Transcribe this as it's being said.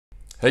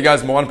Hey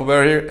guys, Mohan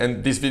Pober here,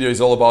 and this video is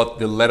all about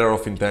the letter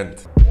of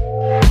intent.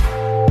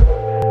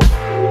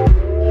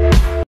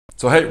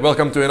 So hey,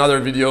 welcome to another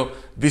video.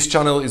 This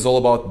channel is all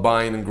about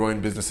buying and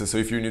growing businesses. So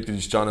if you're new to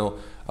this channel,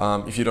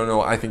 if you don't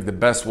know, I think the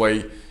best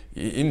way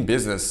in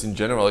business in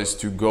general is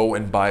to go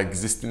and buy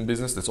existing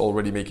business that's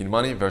already making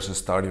money versus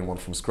starting one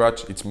from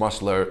scratch. It's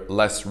much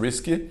less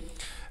risky,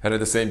 and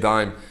at the same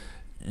time,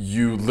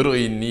 you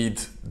literally need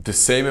the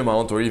same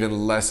amount or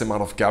even less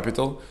amount of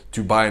capital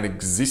to buy an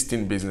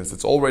existing business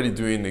that's already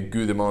doing a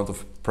good amount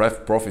of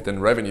profit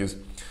and revenues,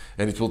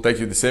 and it will take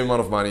you the same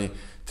amount of money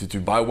to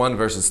buy one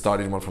versus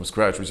starting one from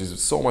scratch, which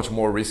is so much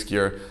more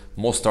riskier.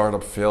 Most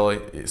startups fail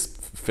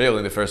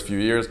in the first few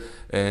years,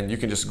 and you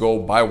can just go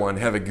buy one,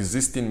 have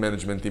existing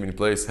management team in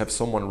place, have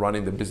someone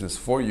running the business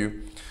for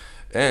you,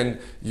 and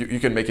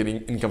you can make an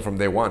income from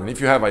day one. And if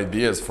you have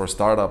ideas for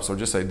startups or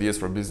just ideas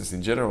for business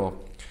in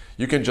general,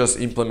 you can just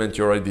implement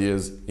your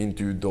ideas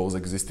into those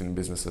existing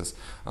businesses.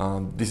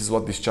 This is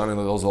what this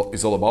channel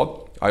is all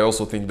about. I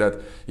also think that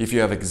if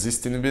you have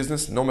existing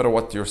business, no matter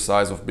what your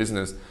size of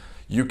business,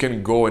 you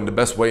can go, and the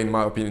best way in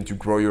my opinion to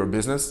grow your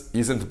business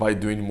isn't by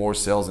doing more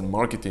sales and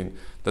marketing.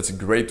 That's a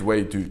great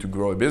way to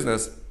grow a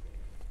business.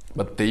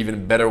 But the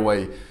even better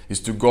way is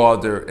to go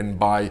out there and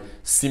buy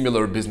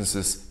similar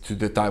businesses to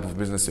the type of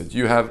business that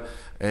you have,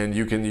 and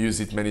you can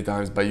use it many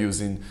times by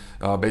using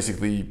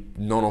basically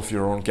none of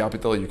your own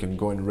capital. You can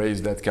go and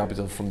raise that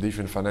capital from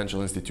different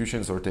financial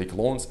institutions or take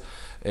loans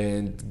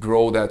and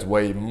grow that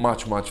way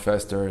much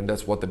faster, and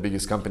that's what the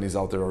biggest companies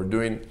out there are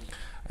doing.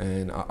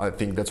 And I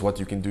think that's what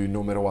you can do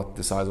no matter what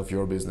the size of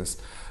your business.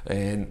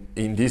 And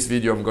in this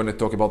video, I'm going to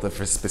talk about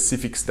a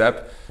specific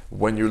step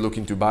when you're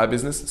looking to buy a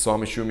business. So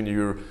I'm assuming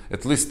you're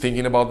at least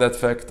thinking about that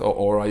fact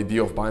or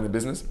idea of buying a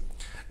business.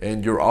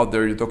 And you're out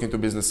there, you're talking to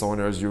business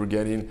owners, you're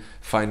getting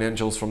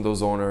financials from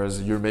those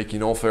owners, you're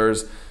making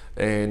offers,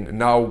 and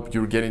now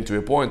you're getting to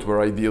a point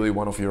where ideally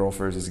one of your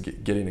offers is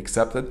getting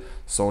accepted.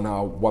 So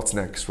now what's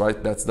next,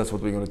 right? That's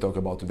what we're going to talk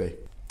about today.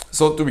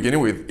 So to begin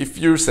with, if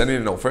you're sending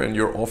an offer and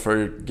your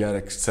offer get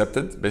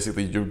accepted,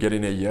 basically you're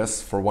getting a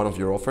yes for one of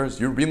your offers,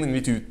 you really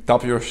need to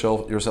tap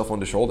yourself on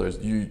the shoulders.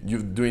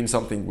 You're doing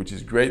something which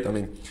is great. I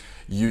mean,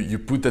 you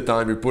put the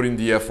time, you put in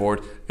the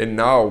effort, and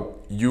now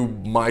you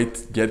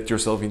might get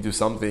yourself into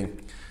something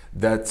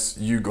that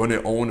you're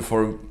gonna own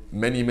for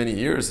many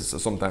years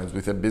sometimes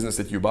with a business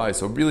that you buy.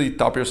 So really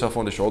tap yourself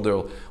on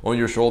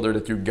your shoulder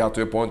that you got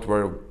to a point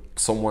where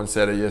someone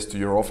said a yes to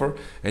your offer,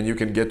 and you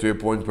can get to a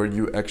point where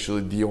you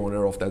actually the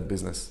owner of that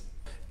business.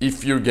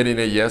 If you're getting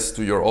a yes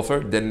to your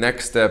offer, the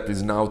next step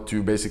is now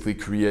to basically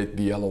create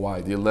the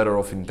LOI, the letter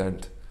of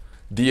intent.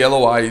 The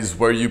LOI is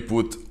where you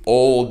put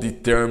all the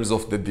terms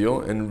of the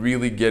deal and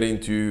really get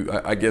into,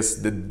 I guess,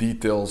 the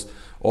details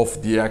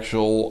of the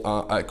actual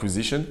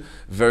acquisition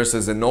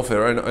versus an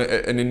offer. And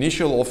an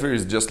initial offer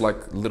is just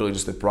like literally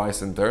just the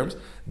price and terms.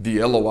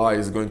 The LOI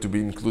is going to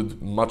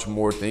include much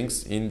more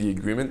things in the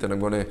agreement, and I'm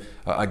going to,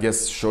 I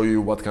guess, show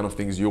you what kind of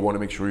things you want to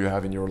make sure you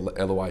have in your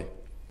LOI.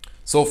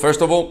 So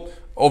first of all,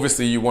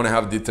 obviously you want to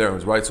have the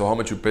terms, right? So how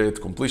much you pay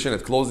at completion,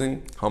 at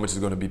closing, how much is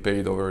going to be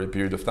paid over a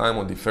period of time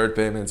on deferred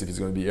payments, if it's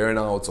going to be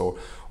earnouts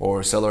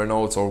or seller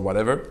notes or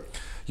whatever.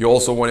 You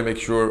also want to make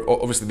sure,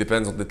 obviously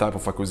depends on the type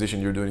of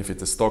acquisition you're doing, if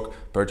it's a stock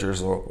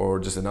purchase or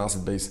just an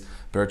asset-based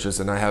purchase,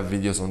 and I have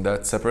videos on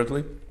that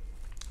separately.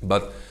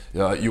 But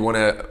you want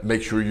to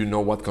make sure you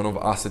know what kind of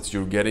assets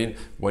you're getting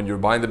when you're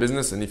buying the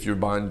business, and if you're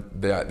buying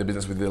the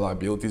business with the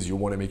liabilities, you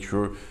want to make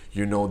sure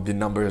you know the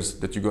numbers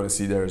that you're going to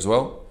see there as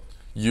well.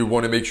 You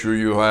want to make sure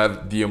you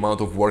have the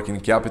amount of working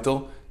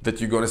capital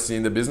that you're going to see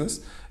in the business,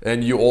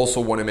 and you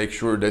also want to make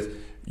sure that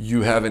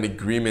you have an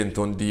agreement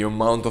on the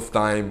amount of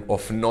time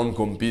of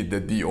non-compete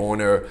that the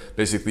owner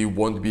basically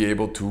won't be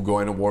able to go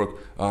and work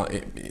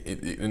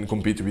and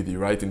compete with you,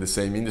 right, in the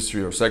same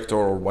industry or sector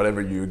or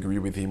whatever you agree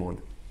with him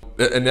on.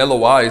 An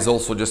LOI is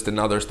also just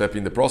another step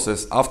in the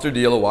process. After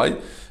the LOI,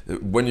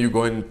 when you're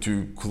going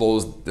to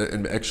close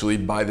and actually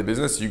buy the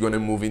business, you're going to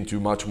move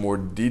into much more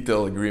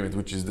detailed agreement,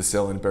 which is the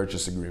sell and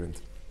purchase agreement.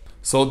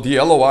 So the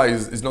LOI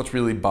is not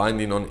really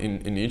binding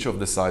in each of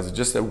the sides. It's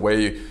just a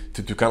way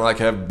to kind of like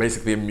have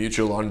basically a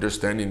mutual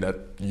understanding that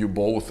you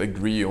both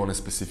agree on a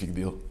specific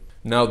deal.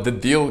 Now the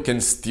deal can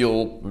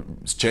still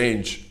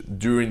change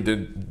during the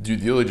due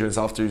diligence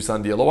after you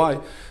sign the LOI,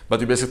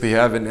 but you basically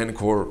have an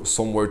anchor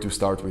somewhere to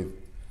start with.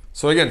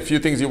 So again, a few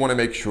things you want to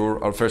make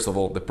sure are, first of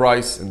all, the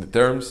price and the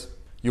terms.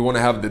 You want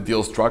to have the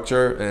deal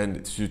structure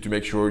and to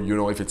make sure you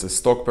know if it's a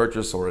stock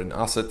purchase or an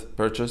asset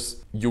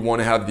purchase. You want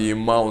to have the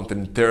amount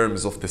and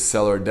terms of the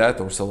seller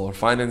debt or seller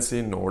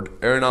financing or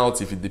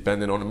earnouts if it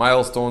depended on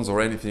milestones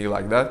or anything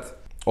like that.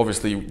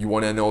 Obviously, you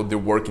want to know the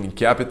working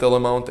capital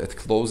amount at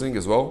closing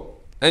as well.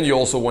 And you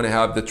also want to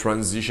have the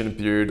transition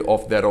period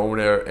of that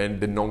owner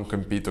and the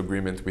non-compete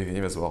agreement with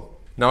him as well.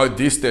 Now at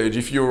this stage,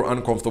 if you're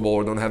uncomfortable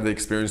or don't have the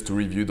experience to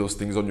review those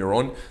things on your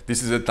own,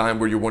 this is a time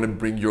where you want to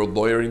bring your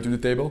lawyer into the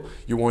table.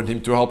 You want him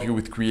to help you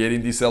with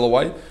creating this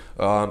LOI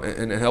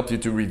and help you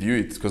to review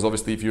it. Because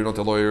obviously if you're not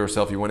a lawyer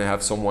yourself, you want to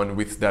have someone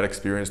with that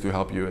experience to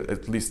help you.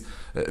 At least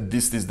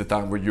this is the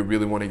time where you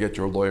really want to get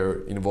your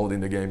lawyer involved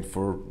in the game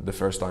for the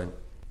first time.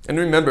 And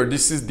remember,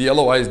 the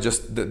LOI is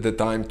just the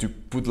time to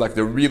put like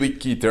the really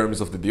key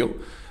terms of the deal.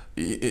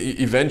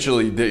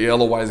 Eventually the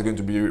LOI is going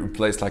to be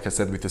replaced, like I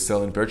said, with a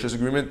sell and purchase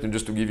agreement. And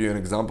just to give you an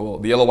example,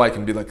 the LOI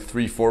can be like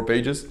 3-4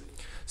 pages.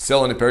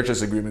 Sell and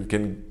purchase agreement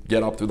can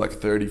get up to like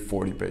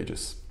 30-40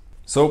 pages.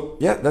 So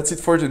yeah, that's it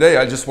for today.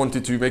 I just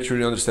wanted to make sure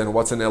you understand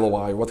what's an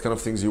LOI, what kind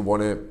of things you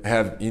want to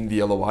have in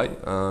the LOI.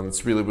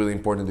 It's really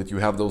important that you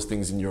have those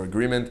things in your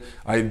agreement.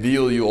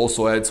 Ideally, you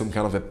also add some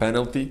kind of a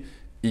penalty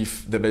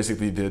if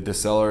the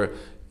seller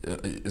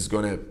is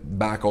going to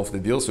back off the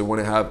deal. So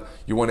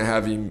you want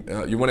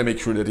to make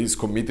sure that he's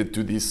committed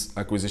to this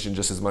acquisition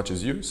just as much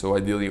as you. So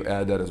ideally you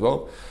add that as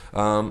well.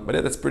 But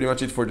yeah, that's pretty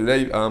much it for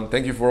today.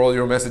 Thank you for all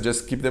your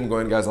messages. Keep them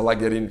going, guys. I like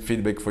getting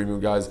feedback from you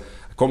guys.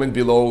 Comment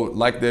below,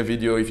 like the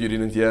video if you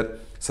didn't yet,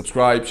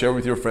 subscribe, share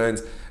with your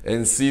friends,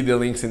 and see the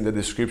links in the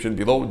description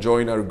below.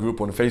 Join our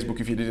group on Facebook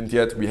if you didn't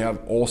yet. We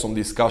have awesome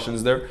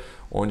discussions there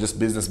on just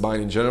business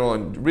buying in general,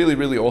 and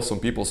really awesome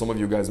people. Some of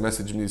you guys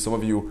message me, some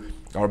of you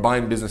are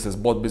buying businesses,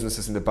 bought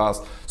businesses in the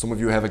past, some of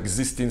you have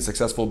existing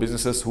successful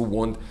businesses who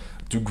want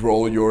to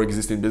grow your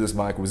existing business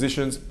by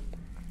acquisitions.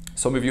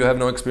 Some of you have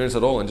no experience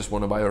at all and just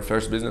want to buy your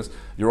first business.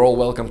 You're all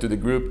welcome to the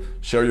group.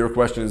 Share your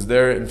questions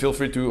there, and feel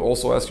free to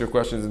also ask your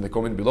questions in the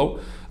comment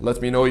below.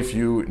 Let me know if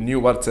you knew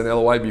what's an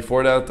LOI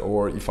before that,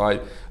 or if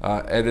I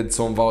added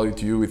some value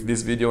to you with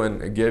this video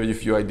and gave you a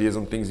few ideas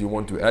on things you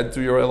want to add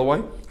to your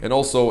LOI. And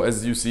also,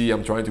 as you see,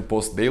 I'm trying to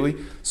post daily.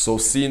 So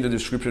see in the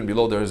description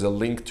below, there is a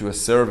link to a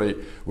survey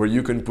where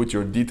you can put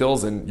your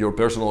details and your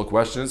personal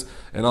questions,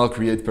 and I'll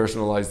create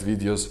personalized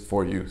videos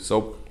for you.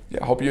 So yeah,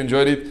 I hope you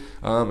enjoyed it,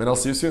 and I'll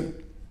see you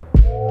soon.